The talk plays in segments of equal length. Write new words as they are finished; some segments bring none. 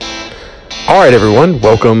All right, everyone,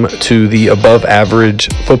 welcome to the Above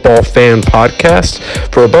Average Football Fan Podcast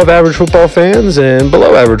for above average football fans and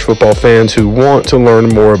below average football fans who want to learn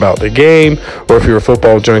more about the game, or if you're a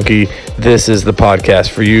football junkie, this is the podcast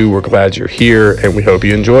for you. We're glad you're here, and we hope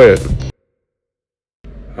you enjoy it.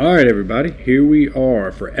 All right, everybody, here we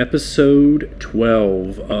are for episode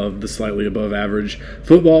 12 of the Slightly Above Average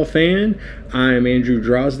Football Fan. I'm Andrew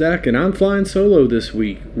Drozdak, and I'm flying solo this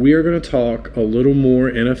week. We are going to talk a little more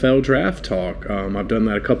NFL draft talk. I've done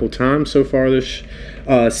that a couple times so far this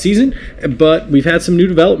season, but we've had some new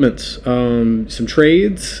developments, some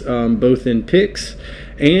trades, both in picks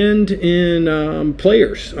and in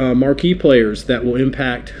players, marquee players that will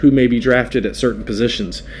impact who may be drafted at certain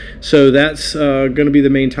positions. So that's going to be the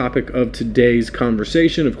main topic of today's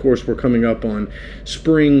conversation. Of course, we're coming up on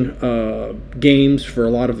spring games for a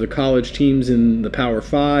lot of the college teams in the Power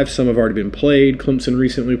 5. Some have already been played. Clemson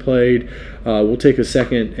recently played. We'll take a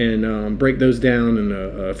second and break those down in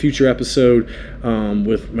a future episode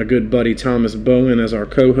with my good buddy Thomas Bowen as our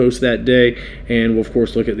co-host that day. And we'll, of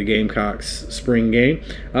course, look at the Gamecocks spring game.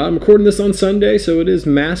 I'm recording this on Sunday, so it is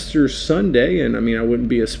Masters Sunday. And, I wouldn't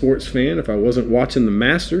be a sports fan if I wasn't watching the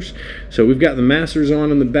Masters. So we've got the Masters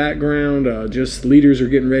on in the background. Just leaders are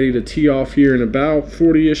getting ready to tee off here in about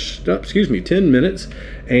 10 minutes.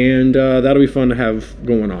 And that'll be fun to have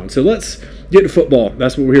going on. So let's get to football.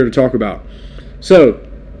 That's what we're here to talk about. So,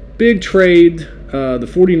 big trade. The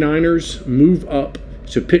 49ers move up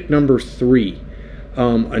to pick number 3.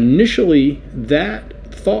 Initially, that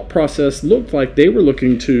thought process looked like they were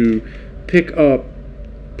looking to pick up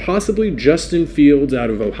possibly Justin Fields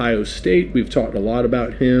out of Ohio State. We've talked a lot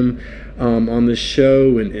about him on this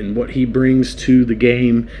show and what he brings to the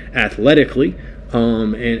game athletically.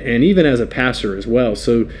 And even as a passer as well.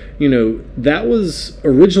 So, that was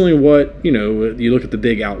originally what, you look at the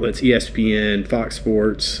big outlets, ESPN, Fox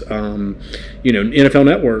Sports, NFL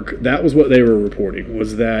Network, that was what they were reporting,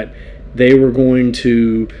 was that they were going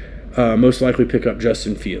to most likely pick up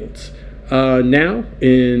Justin Fields. Now,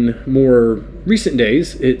 in more recent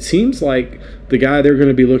days, it seems like the guy they're going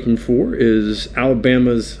to be looking for is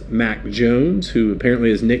Alabama's Mac Jones, who apparently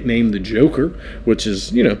is nicknamed the Joker, which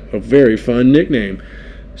is, a very fun nickname.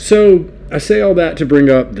 So I say all that to bring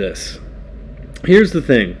up this. Here's the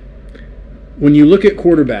thing. When you look at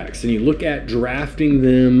quarterbacks and you look at drafting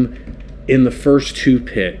them in the first 2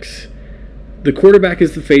 picks, the quarterback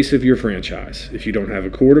is the face of your franchise. If you don't have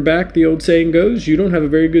a quarterback, the old saying goes, you don't have a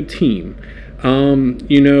very good team.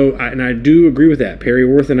 And I do agree with that. Perry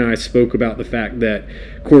Worth and I spoke about the fact that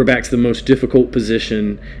quarterback's the most difficult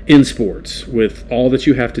position in sports, with all that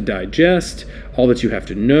you have to digest, all that you have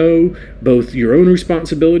to know, both your own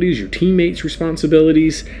responsibilities, your teammates'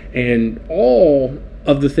 responsibilities, and all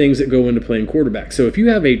of the things that go into playing quarterback. So if you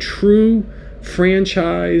have a true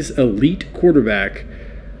franchise elite quarterback,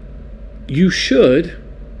 you should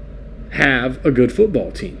have a good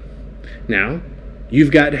football team. Now,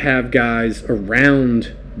 you've got to have guys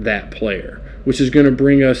around that player, which is going to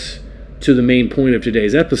bring us to the main point of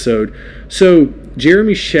today's episode. So,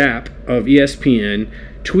 Jeremy Schaap of ESPN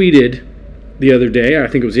tweeted the other day, I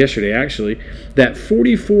think it was yesterday actually, that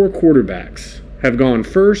 44 quarterbacks have gone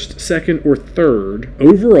first, second, or third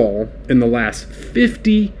overall in the last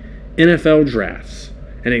 50 NFL drafts.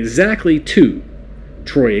 And exactly 2,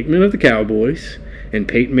 Troy Aikman of the Cowboys and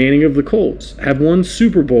Peyton Manning of the Colts, have won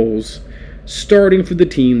Super Bowls starting for the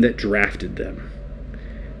team that drafted them.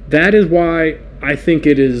 That is why I think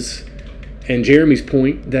it is, and Jeremy's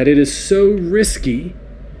point, that it is so risky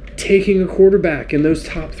taking a quarterback in those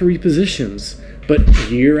top 3 positions. But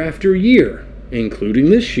year after year, including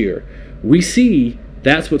this year, we see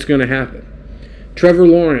that's what's going to happen. Trevor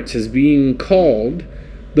Lawrence is being called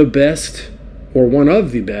the best, or one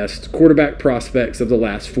of the best, quarterback prospects of the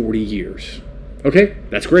last 40 years. Okay,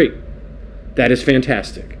 that's great. That is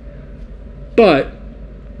fantastic. But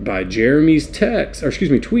by Jeremy's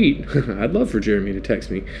tweet, I'd love for Jeremy to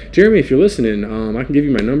text me. Jeremy, if you're listening, I can give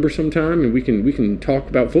you my number sometime, and we can talk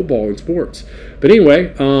about football and sports. But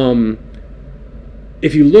anyway,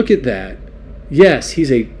 if you look at that, yes,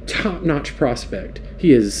 he's a top-notch prospect.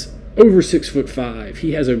 He is over 6'5".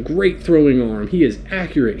 He has a great throwing arm. He is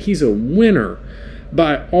accurate. He's a winner.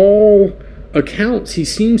 By all accounts, he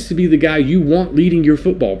seems to be the guy you want leading your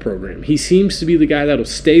football program. He seems to be the guy that'll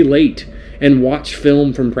stay late and watch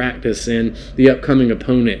film from practice and the upcoming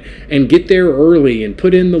opponent and get there early and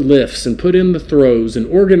put in the lifts and put in the throws and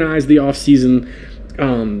organize the offseason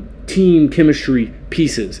team chemistry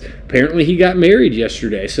pieces. Apparently he got married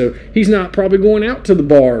yesterday, so he's not probably going out to the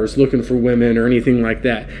bars looking for women or anything like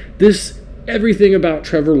that. Everything about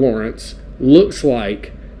Trevor Lawrence looks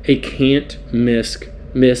like a can't-miss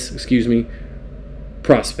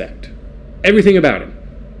prospect. Everything about him.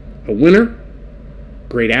 A winner,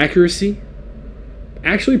 great accuracy,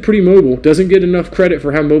 actually pretty mobile, doesn't get enough credit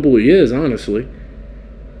for how mobile he is, honestly,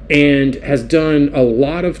 and has done a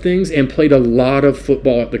lot of things and played a lot of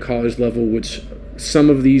football at the college level, which some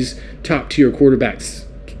of these top-tier quarterbacks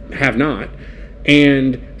have not.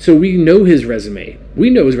 And so we know his resume. We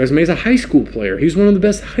know his resume as a high school player. He's one of the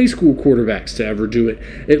best high school quarterbacks to ever do it,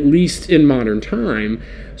 at least in modern time.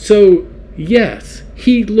 So, yes,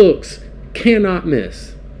 he cannot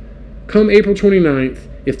miss. Come April 29th,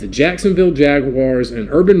 if the Jacksonville Jaguars and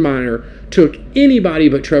Urban Meyer took anybody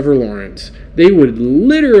but Trevor Lawrence, they would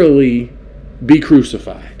literally be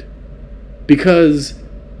crucified. Because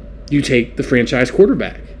you take the franchise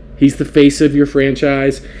quarterback. He's the face of your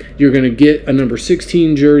franchise. You're going to get a number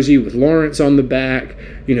 16 jersey with Lawrence on the back.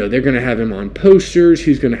 You know, they're going to have him on posters.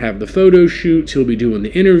 He's going to have the photo shoots. He'll be doing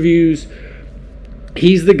the interviews.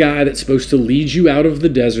 He's the guy that's supposed to lead you out of the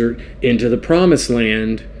desert into the promised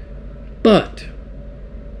land. But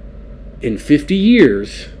in 50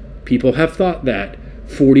 years, people have thought that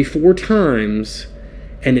 44 times,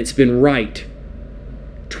 and it's been right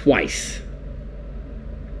twice.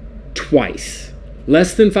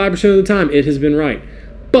 Less than 5% of the time, it has been right.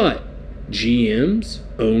 But GMs,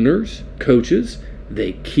 owners, coaches,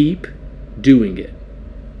 they keep doing it.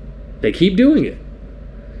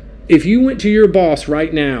 If you went to your boss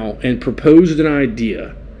right now and proposed an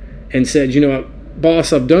idea and said, you know what,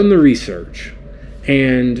 boss, I've done the research,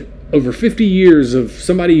 and over 50 years of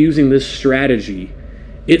somebody using this strategy,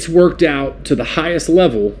 it's worked out to the highest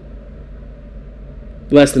level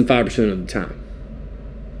less than 5% of the time.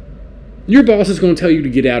 Your boss is going to tell you to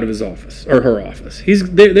get out of his office or her office.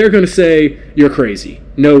 They're going to say, you're crazy.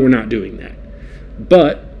 No, we're not doing that.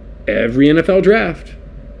 But every NFL draft,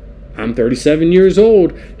 I'm 37 years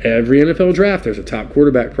old, every NFL draft, there's a top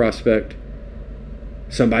quarterback prospect.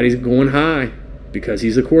 Somebody's going high because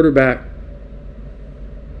he's a quarterback.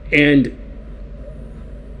 And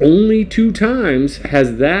only 2 times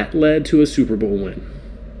has that led to a Super Bowl win.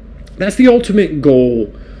 That's the ultimate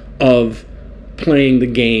goal of playing the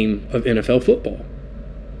game of NFL football.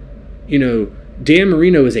 You know, Dan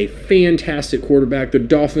Marino is a fantastic quarterback. The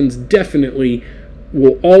Dolphins definitely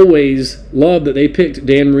will always love that they picked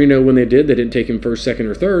Dan Marino when they did. They didn't take him first, second,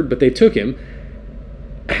 or third, but they took him.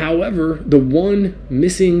 However, the one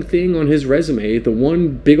missing thing on his resume, the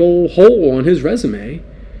one big old hole on his resume,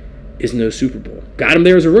 is no Super Bowl. Got him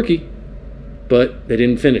there as a rookie, but they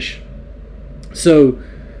didn't finish. So,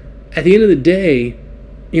 at the end of the day,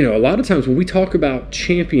 you know, a lot of times when we talk about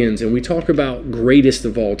champions and we talk about greatest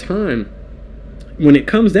of all time, when it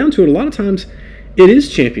comes down to it, a lot of times it is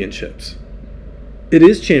championships. It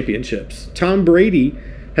is championships. Tom Brady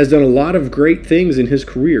has done a lot of great things in his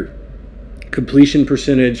career. Completion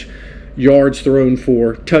percentage, yards thrown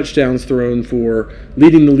for, touchdowns thrown for,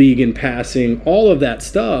 leading the league in passing, all of that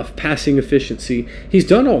stuff, passing efficiency. He's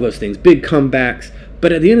done all those things, big comebacks.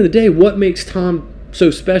 But at the end of the day, what makes Tom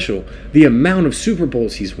so special? The amount of Super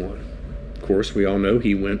Bowls he's won. Of course, we all know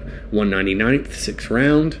he went 199th, 6th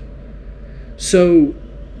round. So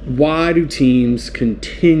why do teams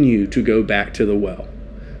continue to go back to the well?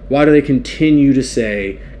 Why do they continue to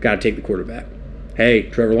say, got to take the quarterback? Hey,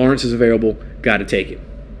 Trevor Lawrence is available, got to take him.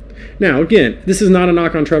 Now, again, this is not a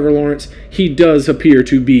knock on Trevor Lawrence. He does appear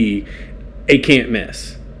to be a can't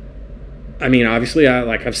miss. I mean, obviously,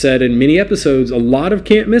 like I've said in many episodes, a lot of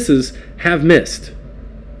can't misses have missed.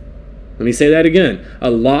 Let me say that again.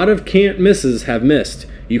 A lot of can't misses have missed.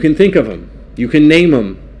 You can think of them. You can name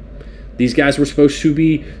them. These guys were supposed to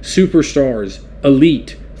be superstars,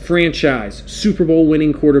 elite, franchise, Super Bowl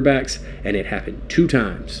winning quarterbacks, and it happened 2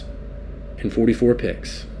 times in 44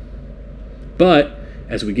 picks. But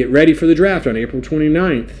as we get ready for the draft on April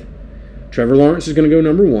 29th, Trevor Lawrence is going to go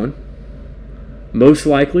number 1. Most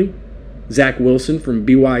likely, Zach Wilson from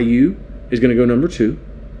BYU is going to go number 2.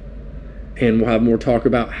 And we'll have more talk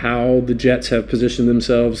about how the Jets have positioned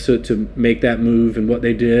themselves to make that move and what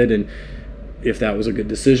they did and if that was a good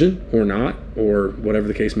decision or not, or whatever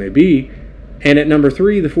the case may be. And at number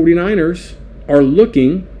 3, the 49ers are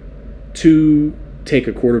looking to take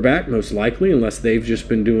a quarterback, most likely, unless they've just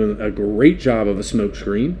been doing a great job of a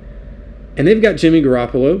smokescreen. And they've got Jimmy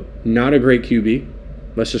Garoppolo, not a great QB.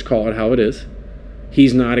 Let's just call it how it is.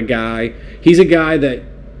 He's not a guy. He's a guy that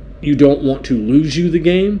you don't want to lose you the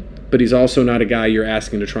game, but he's also not a guy you're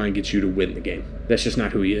asking to try and get you to win the game. That's just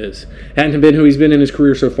not who he is. Hadn't been who he's been in his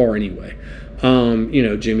career so far anyway. You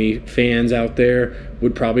know, Jimmy fans out there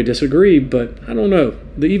would probably disagree, but I don't know.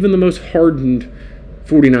 Even the most hardened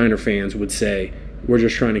 49er fans would say, we're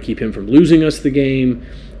just trying to keep him from losing us the game.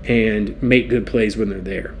 and make good plays when they're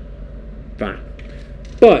there. Fine.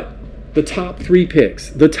 But the top three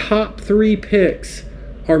picks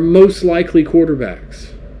are most likely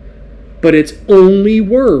quarterbacks. But it's only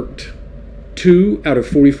worked 2 out of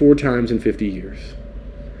 44 times in 50 years.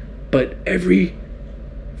 But every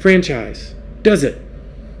franchise does it.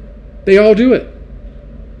 They all do it.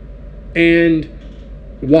 And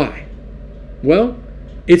why? Well,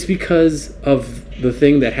 it's because of the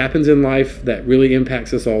thing that happens in life that really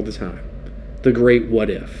impacts us all the time. The great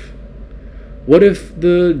what if. What if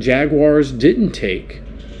the Jaguars didn't take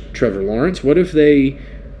Trevor Lawrence? What if they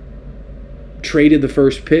traded the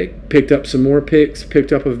first pick, picked up some more picks,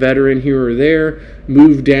 picked up a veteran here or there,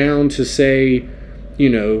 moved down to, say,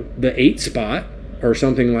 the 8th spot or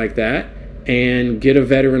something like that, and get a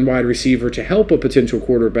veteran wide receiver to help a potential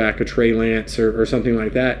quarterback, a Trey Lance or something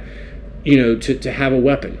like that, to have a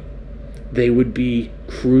weapon? They would be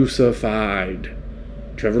crucified.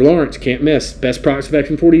 Trevor Lawrence, can't miss. Best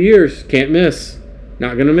prospect in 40 years, can't miss.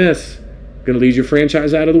 Not going to miss. Going to lead your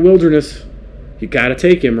franchise out of the wilderness. You got to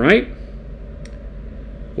take him, right?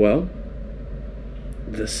 Well,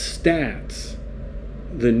 the stats,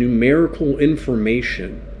 the numerical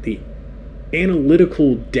information, the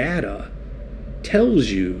analytical data tells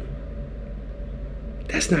you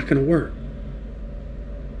that's not going to work.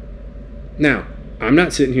 Now, I'm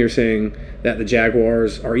not sitting here saying that the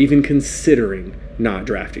Jaguars are even considering not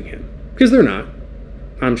drafting him, because they're not.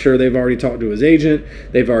 I'm sure they've already talked to his agent.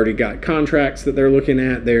 They've already got contracts that they're looking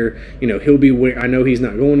at. He'll be. I know he's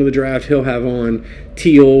not going to the draft. He'll have on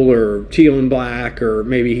teal and black, or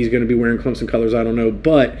maybe he's going to be wearing Clemson colors. I don't know.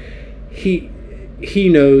 But he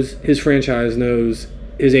knows, his franchise knows,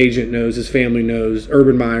 his agent knows, his family knows,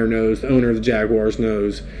 Urban Meyer knows, the owner of the Jaguars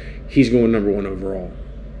knows he's going number 1 overall.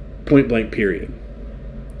 Point blank, period.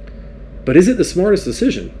 But is it the smartest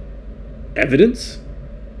decision? Evidence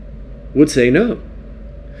would say no.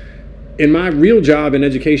 In my real job in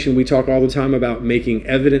education, we talk all the time about making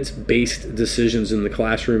evidence-based decisions in the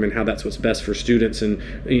classroom and how that's what's best for students. And,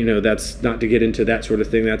 that's not to get into that sort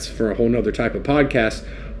of thing. That's for a whole nother type of podcast.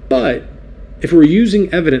 But if we're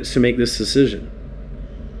using evidence to make this decision,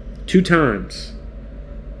 2 times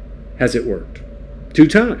has it worked. 2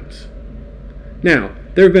 times. Now,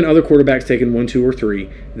 there have been other quarterbacks taken 1, 2, or 3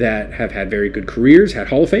 that have had very good careers, had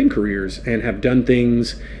Hall of Fame careers, and have done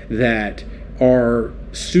things that are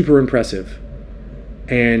super impressive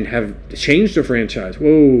and have changed the franchise.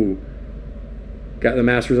 Whoa. Got the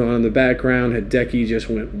Masters on in the background. Hideki just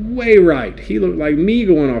went way right. He looked like me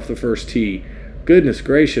going off the first tee. Goodness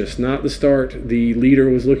gracious, not the start the leader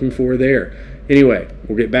was looking for there. Anyway,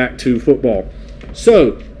 we'll get back to football.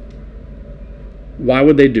 So, why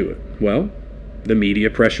would they do it? Well, the media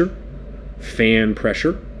pressure, fan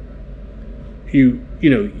pressure.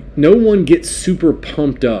 No one gets super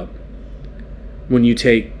pumped up when you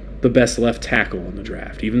take the best left tackle in the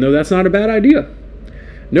draft, even though that's not a bad idea.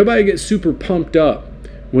 Nobody gets super pumped up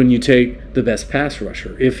when you take the best pass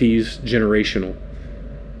rusher, if he's generational.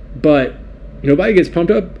 But nobody gets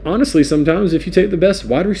pumped up, honestly, sometimes if you take the best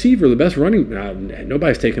wide receiver, the best running.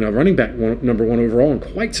 Nobody's taken a running back number 1 overall in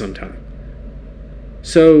quite some time.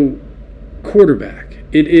 So, quarterback,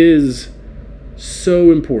 it is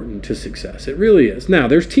so important to success. It really is. Now,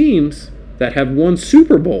 there's teams that have won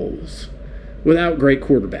Super Bowls without great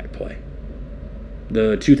quarterback play.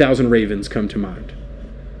 The 2000 Ravens come to mind.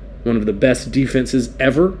 One of the best defenses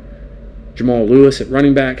ever. Jamal Lewis at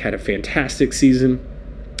running back had a fantastic season.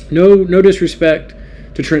 No disrespect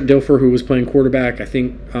to Trent Dilfer, who was playing quarterback. I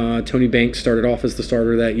think Tony Banks started off as the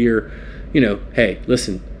starter that year. Hey,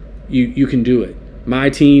 listen, you can do it.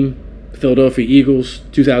 My team, Philadelphia Eagles,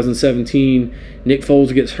 2017, Nick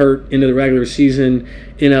Foles gets hurt into the regular season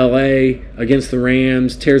in LA against the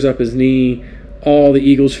Rams, tears up his knee. All the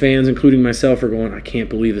Eagles fans, including myself, are going, I can't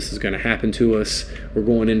believe this is going to happen to us. We're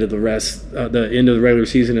going into the end of the regular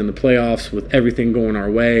season and the playoffs with everything going our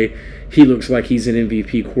way. He looks like he's an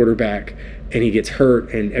MVP quarterback, and he gets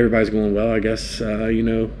hurt, and everybody's going, well, I guess,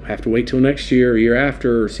 have to wait till next year or year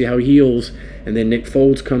after or see how he heals. And then Nick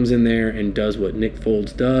Foles comes in there and does what Nick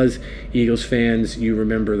Foles does. Eagles fans, you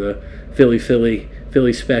remember the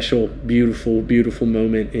Philly special, beautiful, beautiful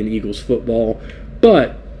moment in Eagles football.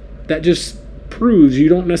 But that just proves you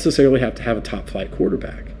don't necessarily have to have a top-flight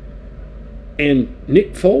quarterback. And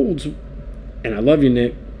Nick Foles, and I love you,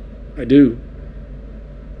 Nick, I do,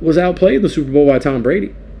 was outplayed in the Super Bowl by Tom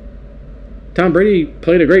Brady. Tom Brady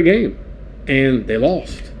played a great game, and they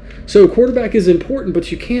lost. So quarterback is important,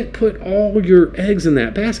 but you can't put all your eggs in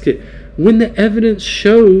that basket. When the evidence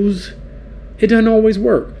shows it doesn't always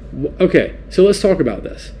work. Okay, so let's talk about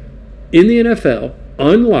this. In the NFL,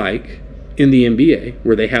 unlike in the NBA,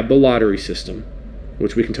 where they have the lottery system,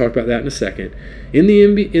 which we can talk about that in a second. In the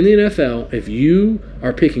NFL, if you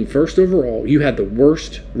are picking first overall, you had the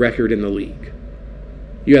worst record in the league.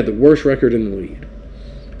 You had the worst record in the league.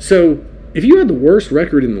 So if you had the worst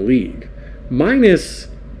record in the league, minus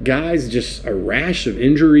guys just a rash of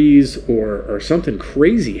injuries or something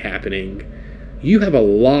crazy happening, you have a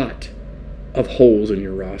lot of holes in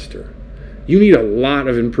your roster. You need a lot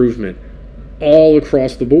of improvement all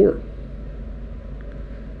across the board.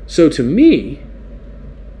 So to me,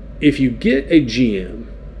 if you get a GM,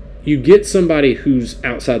 you get somebody who's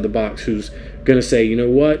outside the box, who's going to say, you know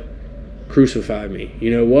what, crucify me.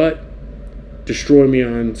 You know what, destroy me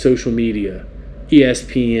on social media,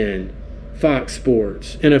 ESPN, Fox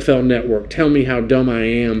Sports, NFL Network. Tell me how dumb I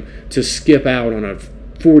am to skip out on a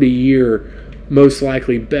 40-year, most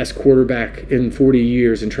likely best quarterback in 40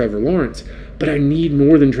 years in Trevor Lawrence. But I need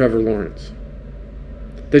more than Trevor Lawrence.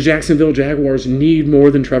 The Jacksonville Jaguars need more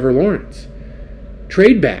than Trevor Lawrence.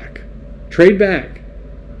 Trade back.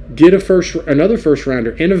 Get another first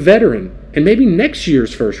rounder and a veteran, and maybe next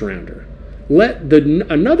year's first rounder. Let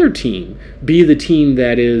another team be the team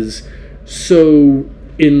that is so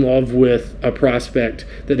in love with a prospect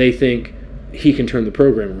that they think he can turn the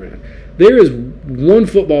program around. There is one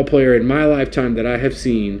football player in my lifetime that I have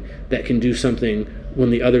seen that can do something when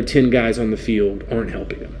the other 10 guys on the field aren't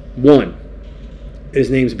helping him. One. His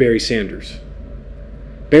name's Barry Sanders.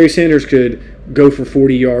 Barry Sanders could go for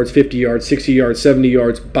 40 yards, 50 yards, 60 yards, 70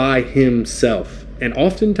 yards by himself, and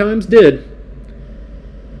oftentimes did.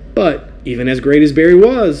 But even as great as Barry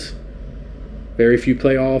was, very few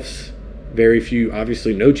playoffs, very few,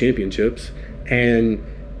 obviously no championships, and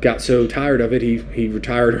got so tired of it, he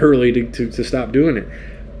retired early to stop doing it.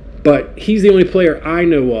 But he's the only player I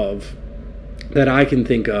know of that I can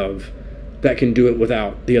think of that can do it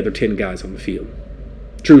without the other 10 guys on the field.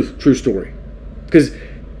 True story. Because,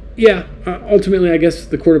 ultimately I guess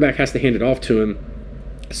the quarterback has to hand it off to him.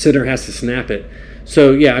 Center has to snap it.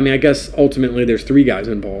 So, I guess ultimately there's 3 guys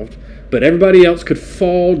involved. But everybody else could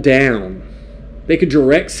fall down. They could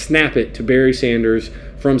direct snap it to Barry Sanders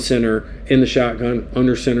from center, in the shotgun,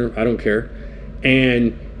 under center, I don't care.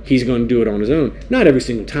 And he's going to do it on his own. Not every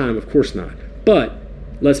single time, of course not. But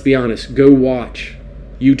let's be honest, go watch.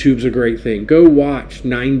 YouTube's a great thing. Go watch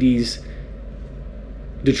 90s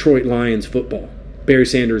Detroit Lions football. Barry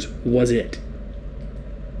Sanders was it.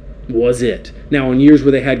 Now, in years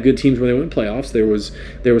where they had good teams, where they went to playoffs, there was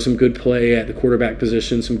some good play at the quarterback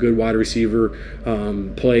position, some good wide receiver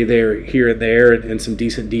play there, here and there, and some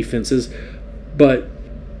decent defenses. But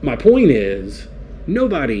my point is,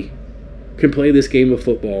 nobody can play this game of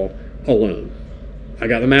football alone. I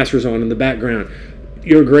got the Masters on in the background.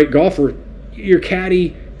 You're a great golfer. Your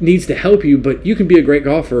caddy needs to help you, but you can be a great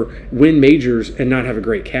golfer, win majors, and not have a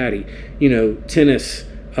great caddy. Tennis,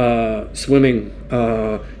 swimming,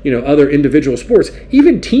 other individual sports,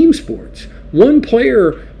 even team sports. One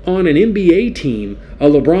player on an NBA team, a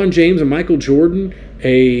LeBron James, a Michael Jordan,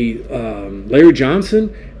 a Larry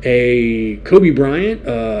Johnson, a Kobe Bryant,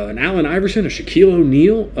 an Allen Iverson, a Shaquille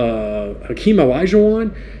O'Neal, Hakeem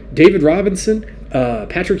Olajuwon, David Robinson,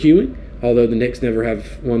 Patrick Ewing, although the Knicks never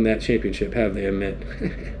have won that championship, have they, Emmett?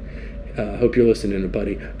 Hope you're listening,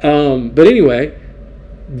 buddy. But anyway,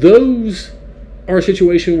 those are a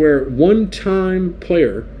situation where one-time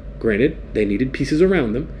player, granted, they needed pieces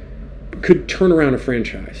around them, could turn around a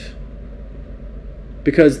franchise.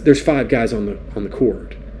 Because there's 5 guys on the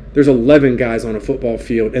court. There's 11 guys on a football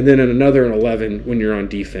field, and then another 11 when you're on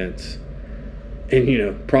defense.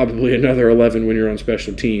 And, probably another 11 when you're on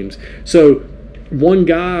special teams. So one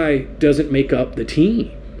guy doesn't make up the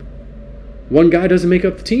team.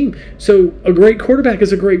 So a great quarterback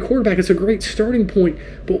is a great quarterback. It's a great starting point.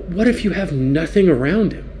 But what if you have nothing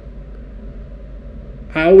around him?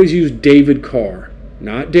 I always use David Carr,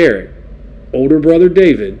 not Derek. Older brother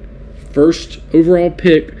David, first overall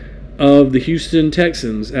pick of the Houston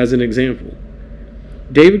Texans as an example.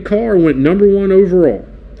 David Carr went number 1 overall.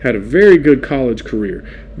 Had a very good college career.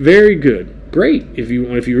 Very good. Great if you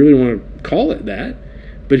really want to call it that.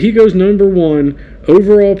 But he goes number 1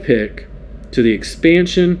 overall pick to the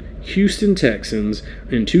expansion Houston Texans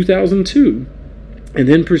in 2002, and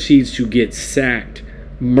then proceeds to get sacked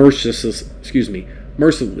mercilessly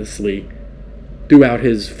throughout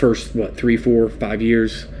his first 3, 4, 5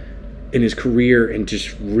 years in his career, and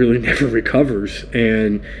just really never recovers,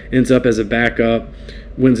 and ends up as a backup,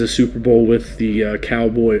 wins a Super Bowl with the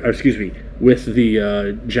with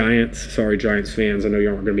the Giants. Sorry, Giants fans, I know you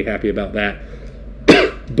aren't going to be happy about that.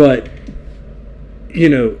 But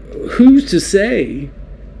who's to say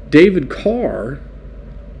David Carr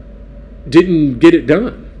didn't get it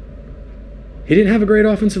done? He didn't have a great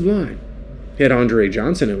offensive line. He had Andre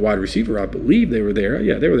Johnson at wide receiver, I believe they were there.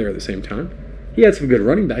 Yeah, they were there at the same time. He had some good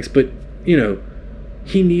running backs, but,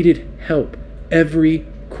 he needed help. Every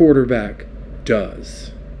quarterback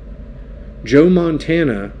does. Joe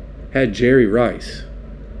Montana had Jerry Rice.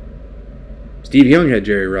 Steve Young had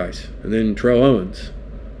Jerry Rice, and then Terrell Owens.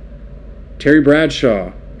 Terry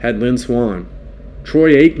Bradshaw had Lynn Swann.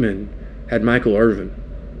 Troy Aikman had Michael Irvin.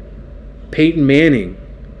 Peyton Manning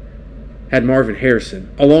had Marvin Harrison,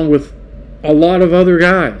 along with a lot of other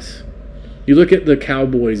guys. You look at the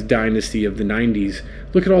Cowboys dynasty of the 90s,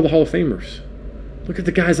 look at all the Hall of Famers. Look at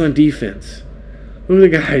the guys on defense. Look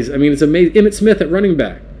at the guys. I mean, it's amazing. Emmitt Smith at running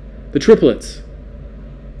back. The triplets.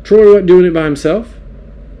 Troy wasn't doing it by himself.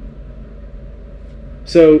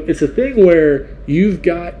 So it's a thing where you've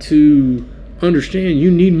got to understand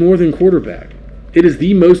you need more than quarterback. It is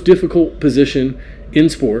the most difficult position in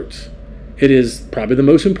sports. It is probably the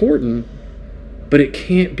most important, but it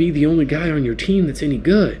can't be the only guy on your team that's any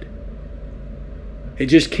good. It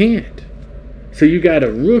just can't. So you got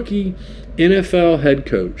a rookie NFL head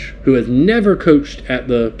coach who has never coached at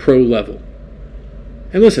the pro level.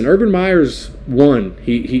 And listen, Urban Meyer's won.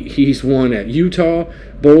 He's won at Utah,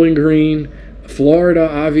 Bowling Green, Florida,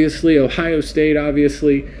 obviously, Ohio State,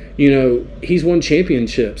 obviously. He's won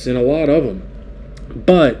championships in a lot of them.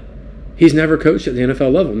 But he's never coached at the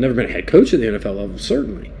NFL level. Never been a head coach at the NFL level,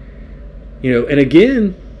 certainly. And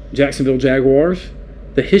again, Jacksonville Jaguars,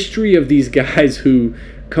 the history of these guys who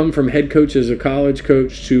come from head coach as a college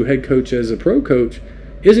coach to head coach as a pro coach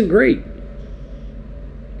isn't great.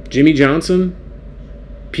 Jimmy Johnson,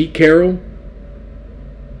 Pete Carroll,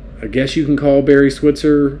 I guess you can call Barry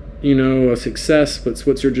Switzer, a success, but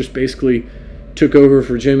Switzer just basically took over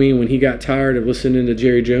for Jimmy when he got tired of listening to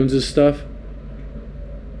Jerry Jones's stuff.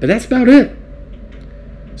 But that's about it.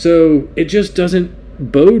 So it just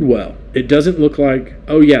doesn't bode well. It doesn't look like,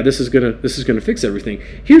 oh yeah, this is gonna fix everything.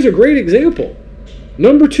 Here's a great example.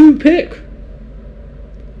 Number 2 pick.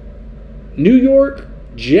 New York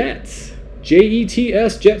Jets. Jets,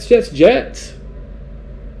 Jets.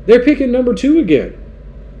 They're picking number 2 again.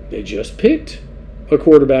 They just picked a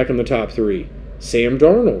quarterback in the top 3, Sam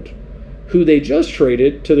Darnold, who they just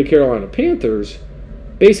traded to the Carolina Panthers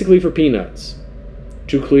basically for peanuts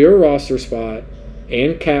to clear a roster spot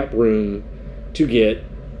and cap room to get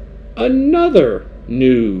another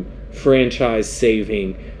new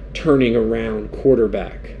franchise-saving, turning around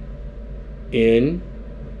quarterback in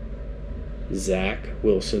Zach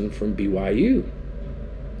Wilson from BYU.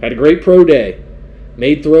 Had a great pro day.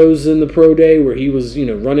 Made throws in the pro day where he was,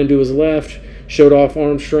 running to his left, showed off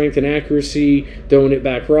arm strength and accuracy, throwing it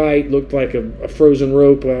back right, looked like a frozen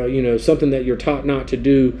rope, something that you're taught not to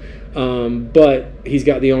do. But he's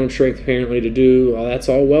got the arm strength apparently to do. That's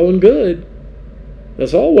all well and good.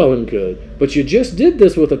 That's all well and good. But you just did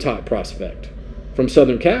this with a top prospect from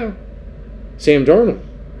Southern Cal, Sam Darnold.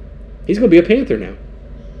 He's going to be a Panther now.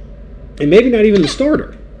 And maybe not even the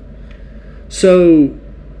starter. So,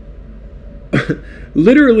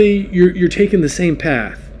 literally, you're taking the same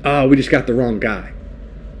path. We just got the wrong guy.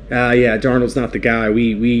 Yeah, Darnold's not the guy.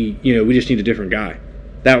 We just need a different guy.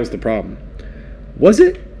 That was the problem. Was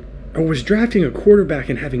it? Or was drafting a quarterback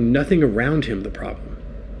and having nothing around him the problem?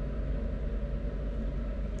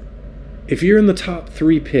 If you're in the top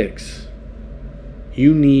 3 picks,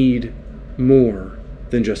 you need more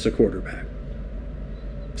than just a quarterback.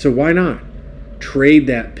 So why not trade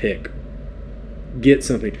that pick? Get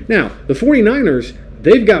something. Now, the 49ers,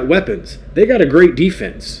 they've got weapons. They got a great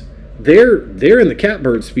defense. They're in the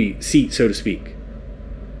catbird seat, so to speak.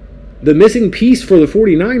 The missing piece for the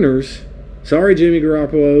 49ers, sorry Jimmy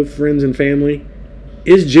Garoppolo, friends and family,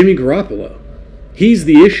 is Jimmy Garoppolo. He's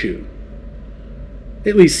the issue.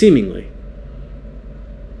 At least seemingly.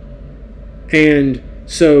 And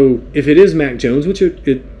so if it is Mac Jones, which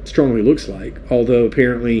it strongly looks like, although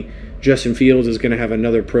apparently Justin Fields is going to have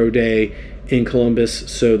another pro day in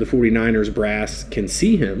Columbus so the 49ers brass can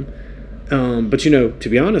see him. But, to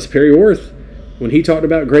be honest, Perry Orth, when he talked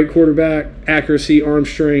about great quarterback, accuracy, arm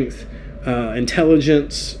strength,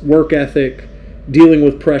 intelligence, work ethic, dealing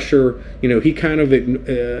with pressure, he kind of,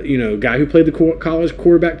 guy who played the college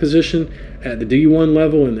quarterback position at the D1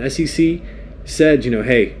 level in the SEC, said,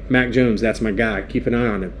 hey, Mac Jones, that's my guy. Keep an eye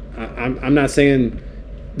on him. I'm not saying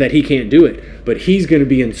that he can't do it, but he's going to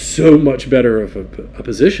be in so much better of a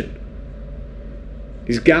position.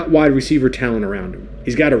 He's got wide receiver talent around him.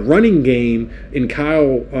 He's got a running game in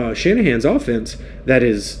Kyle Shanahan's offense that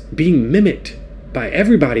is being mimicked by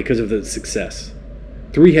everybody because of the success.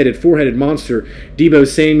 three-headed, four-headed monster. Deebo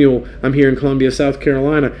Samuel, I'm here in Columbia, South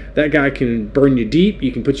Carolina. That guy can burn you deep.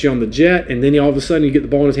 You can put you on the jet, and then all of a sudden you get the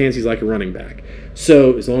ball in his hands. He's like a running back.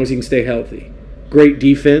 So as long as he can stay healthy. Great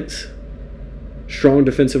defense, strong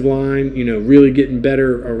defensive line, really getting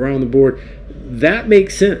better around the board. That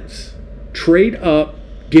makes sense. Trade up,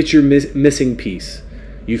 get your missing piece.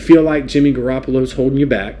 You feel like Jimmy Garoppolo's holding you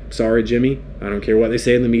back. Sorry, Jimmy. I don't care what they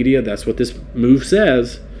say in the media. That's what this move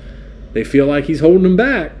says. They feel like he's holding them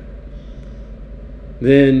back.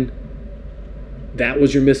 Then that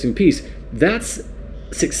was your missing piece. That's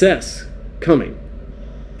success coming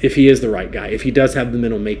if he is the right guy, if he does have the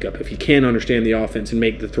mental makeup, if he can understand the offense and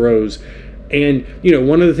make the throws. And,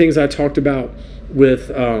 one of the things I talked about with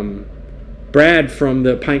Brad from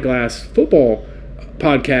the Pint Glass Football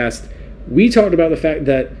podcast, we talked about the fact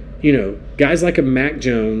that, guys like a Mac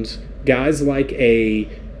Jones, guys like a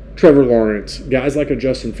Trevor Lawrence, guys like a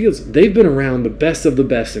Justin Fields, they've been around the best of the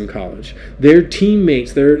best in college. Their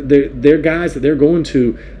teammates, their guys that they're going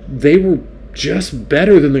to, they were just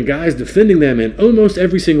better than the guys defending them in almost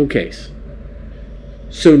every single case.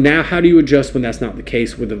 So now how do you adjust when that's not the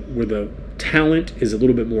case, where the talent is a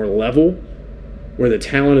little bit more level, where the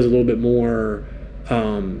talent is a little bit more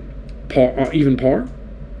even par?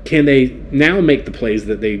 Can they now make the plays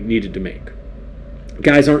that they needed to make?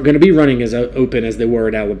 Guys aren't going to be running as open as they were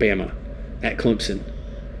at Alabama, at Clemson,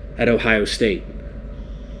 at Ohio State.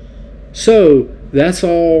 So that's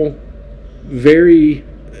all very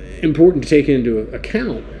important to take into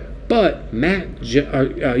account. But Mac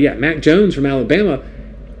Jones from Alabama,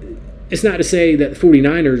 it's not to say that the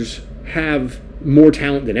 49ers have more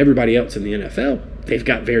talent than everybody else in the NFL. They've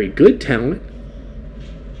got very good talent.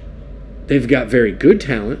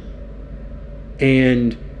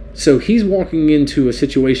 And so he's walking into a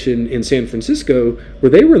situation in San Francisco where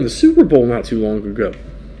they were in the Super Bowl not too long ago.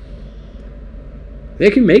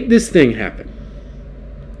 They can make this thing happen.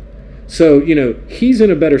 So, he's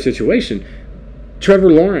in a better situation.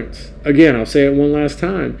 Trevor Lawrence, again, I'll say it one last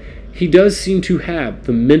time, he does seem to have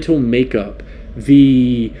the mental makeup,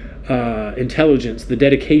 the intelligence, the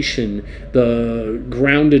dedication, the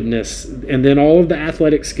groundedness, and then all of the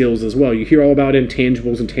athletic skills as well. You hear all about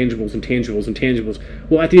intangibles.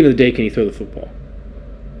 Well, at the end of the day, can he throw the football?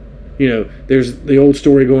 There's the old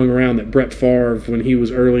story going around that Brett Favre, when he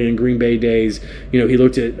was early in Green Bay days, he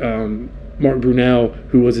looked at Mark Brunell,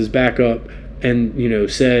 who was his backup,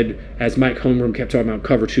 and, said, as Mike Holmgren kept talking about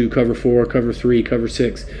cover 2, cover 4, cover 3, cover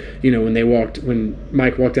 6, when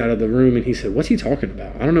Mike walked out of the room, and he said, what's he talking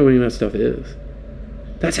about? I don't know what any of that stuff is.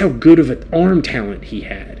 That's how good of an arm talent he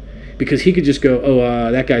had, because he could just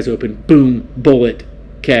go, that guy's open, boom, bullet,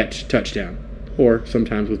 catch, touchdown. Or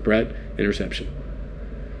sometimes with Brett, interception.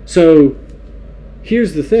 So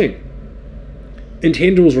here's the thing.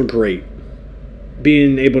 Intangibles were great.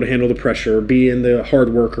 Being able to handle the pressure, being the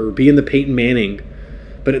hard worker, being the Peyton Manning.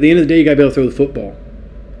 But at the end of the day, you got to be able to throw the football.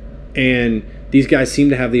 And these guys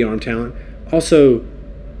seem to have the arm talent. Also,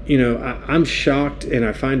 I'm shocked and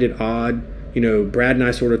I find it odd. Brad and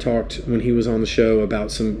I sort of talked when he was on the show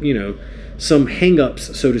about some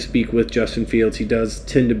hang-ups, so to speak, with Justin Fields. He does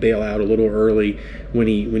tend to bail out a little early when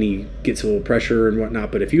he gets a little pressure and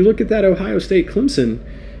whatnot. But if you look at that Ohio State-Clemson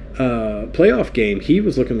playoff game, he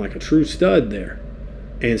was looking like a true stud there.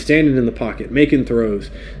 And standing in the pocket, making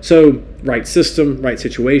throws. So, right system, right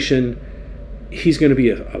situation, he's going to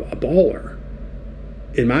be a baller,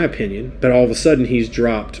 in my opinion. But all of a sudden, he's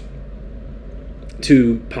dropped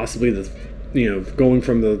to possibly going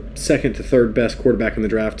from the second to third best quarterback in the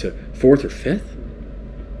draft to fourth or fifth.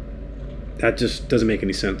 That just doesn't make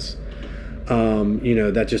any sense.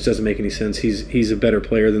 That just doesn't make any sense. He's a better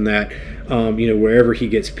player than that. Wherever he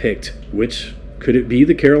gets picked, which could it be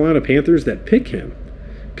the Carolina Panthers that pick him?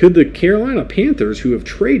 Could the Carolina Panthers, who have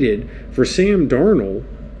traded for Sam Darnold,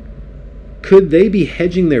 could they be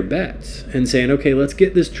hedging their bets and saying, okay, let's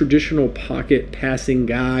get this traditional pocket passing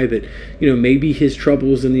guy that, maybe his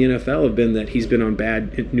troubles in the NFL have been that he's been on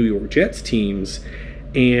bad New York Jets teams,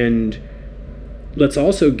 and let's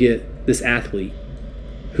also get this athlete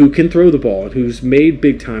who can throw the ball and who's made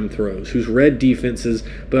big-time throws, who's read defenses,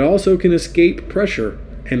 but also can escape pressure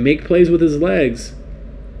and make plays with his legs.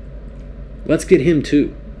 Let's get him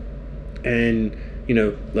too. And,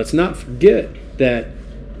 let's not forget that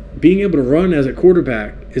being able to run as a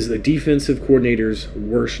quarterback is the defensive coordinator's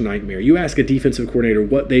worst nightmare. You ask a defensive coordinator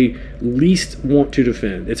what they least want to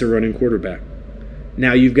defend, it's a running quarterback.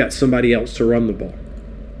 Now you've got somebody else to run the ball.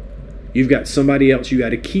 You've got somebody else you got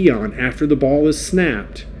to key on after the ball is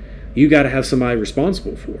snapped. You got to have somebody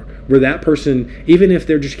responsible for. Where that person, even if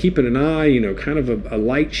they're just keeping an eye, kind of a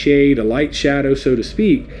light shade, a light shadow, so to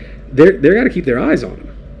speak, they got to keep their eyes on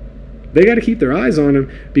him. They got to keep their eyes on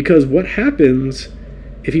him, because what happens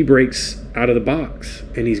if he breaks out of the box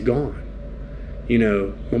and he's gone? You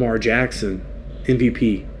know, Lamar Jackson,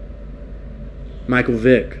 MVP. Michael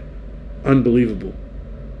Vick, unbelievable.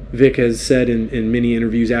 Vic has said in many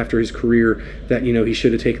interviews after his career that, you know, he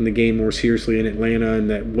should have taken the game more seriously in Atlanta, and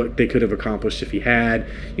that what they could have accomplished if he had.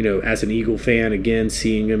 You know, as an Eagle fan, again,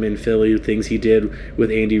 seeing him in Philly, things he did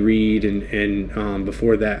with Andy Reid and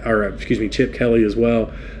before that, Chip Kelly as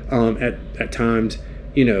well, at times,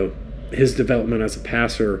 you know, his development as a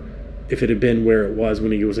passer, if it had been where it was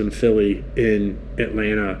when he was in Philly, in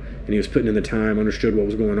Atlanta, and he was putting in the time, understood what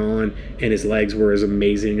was going on, and his legs were as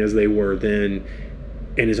amazing as they were then,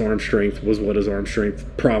 and his arm strength was what his arm strength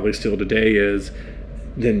probably still today is,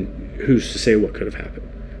 then who's to say what could have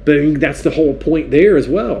happened? But I mean, that's the whole point there as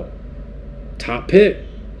well. Top pick,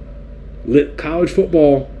 lit college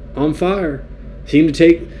football on fire, seemed to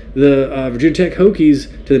take the Virginia Tech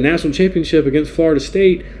Hokies to the national championship against Florida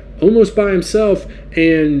State almost by himself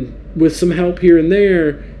and with some help here and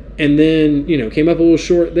there, and then, you know, came up a little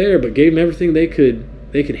short there, but gave them everything they could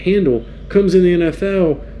handle. Comes in the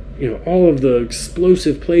NFL, you know, all of the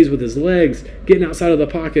explosive plays with his legs, getting outside of the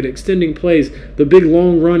pocket, extending plays, the big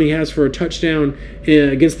long run he has for a touchdown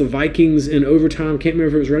against the Vikings in overtime. Can't remember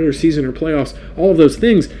if it was regular season or playoffs. All of those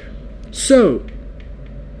things. So,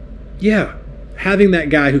 yeah, having that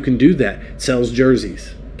guy who can do that, sells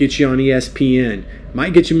jerseys, gets you on ESPN,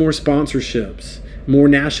 might get you more sponsorships, more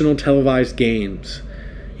national televised games,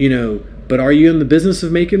 you know, but are you in the business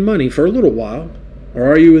of making money for a little while, or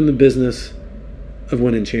are you in the business of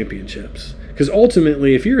winning championships? Because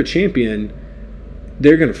ultimately, if you're a champion,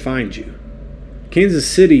 they're going to find you. Kansas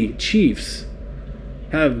City Chiefs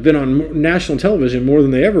have been on national television more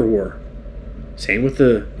than they ever were. Same with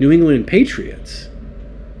the New England Patriots.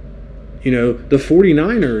 You know, the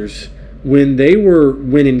 49ers, when they were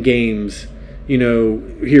winning games, you know,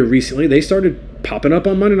 here recently, they started popping up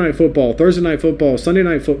on Monday Night Football, Thursday Night Football, Sunday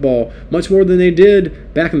Night Football, much more than they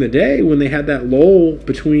did back in the day when they had that lull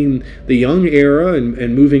between the young era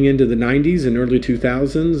and moving into the 90s and early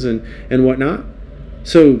 2000s and whatnot.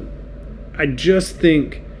 So I just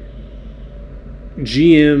think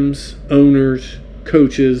GMs, owners,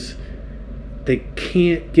 coaches, they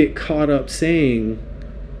can't get caught up saying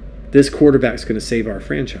this quarterback's going to save our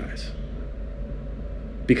franchise,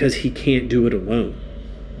 because he can't do it alone.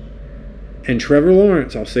 And Trevor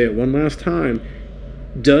Lawrence, I'll say it one last time,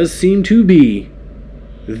 does seem to be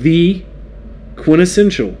the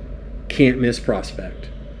quintessential can't-miss prospect.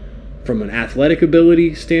 From an athletic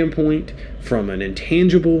ability standpoint, from an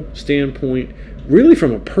intangible standpoint, really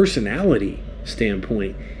from a personality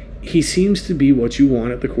standpoint, he seems to be what you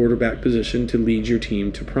want at the quarterback position to lead your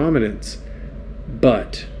team to prominence.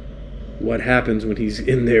 But what happens when he's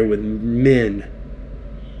in there with men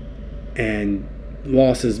and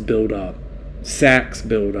losses build up, sacks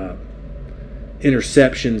build up,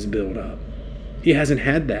 interceptions build up? He hasn't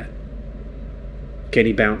had that. Can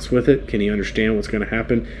he bounce with it? Can he understand what's going to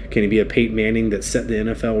happen? Can he be a Peyton Manning that set the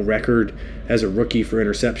NFL record as a rookie for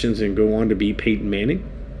interceptions and go on to be Peyton Manning?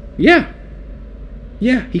 Yeah.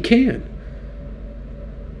 Yeah, he can.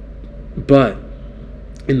 But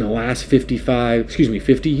in the last 50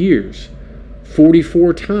 years,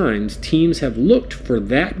 44 times teams have looked for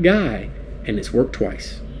that guy, and it's worked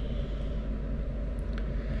twice.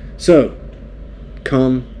 So,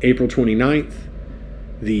 come April 29th,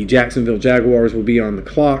 the Jacksonville Jaguars will be on the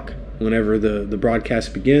clock whenever the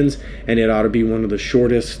broadcast begins, and it ought to be one of the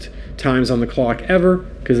shortest times on the clock ever,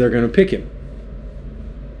 because they're going to pick him.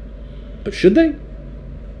 But should they?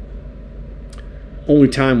 Only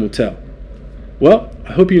time will tell. Well,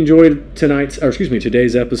 I hope you enjoyed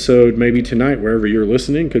today's episode. Maybe tonight, wherever you're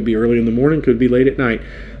listening. Could be early in the morning, could be late at night.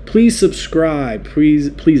 Please subscribe.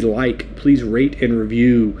 Please like. Please rate and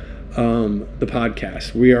review the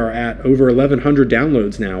podcast. We are at over 1,100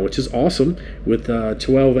 downloads now, which is awesome. With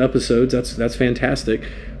 12 episodes, that's fantastic.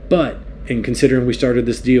 But, and considering we started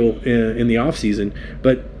this deal in the off season,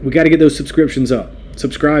 but we got to get those subscriptions up.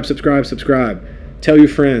 Subscribe. Tell your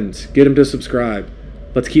friends. Get them to subscribe.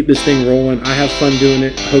 Let's keep this thing rolling. I have fun doing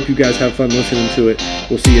it. I hope you guys have fun listening to it.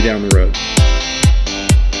 We'll see you down the road.